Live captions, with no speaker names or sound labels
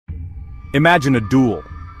Imagine a duel.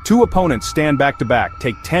 Two opponents stand back to back,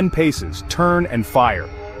 take 10 paces, turn and fire.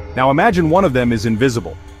 Now imagine one of them is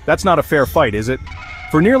invisible. That's not a fair fight, is it?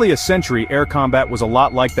 For nearly a century, air combat was a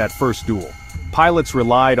lot like that first duel. Pilots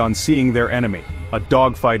relied on seeing their enemy, a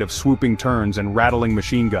dogfight of swooping turns and rattling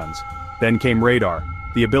machine guns. Then came radar,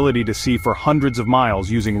 the ability to see for hundreds of miles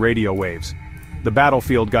using radio waves. The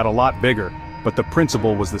battlefield got a lot bigger, but the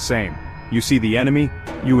principle was the same. You see the enemy,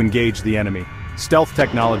 you engage the enemy. Stealth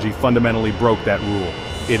technology fundamentally broke that rule.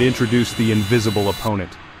 It introduced the invisible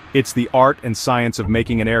opponent. It's the art and science of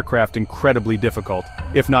making an aircraft incredibly difficult,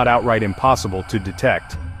 if not outright impossible, to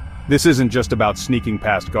detect. This isn't just about sneaking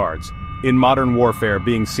past guards. In modern warfare,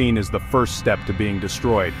 being seen is the first step to being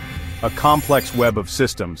destroyed. A complex web of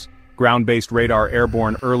systems, ground-based radar,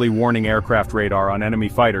 airborne early warning aircraft radar on enemy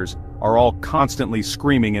fighters, are all constantly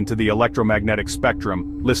screaming into the electromagnetic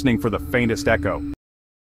spectrum, listening for the faintest echo.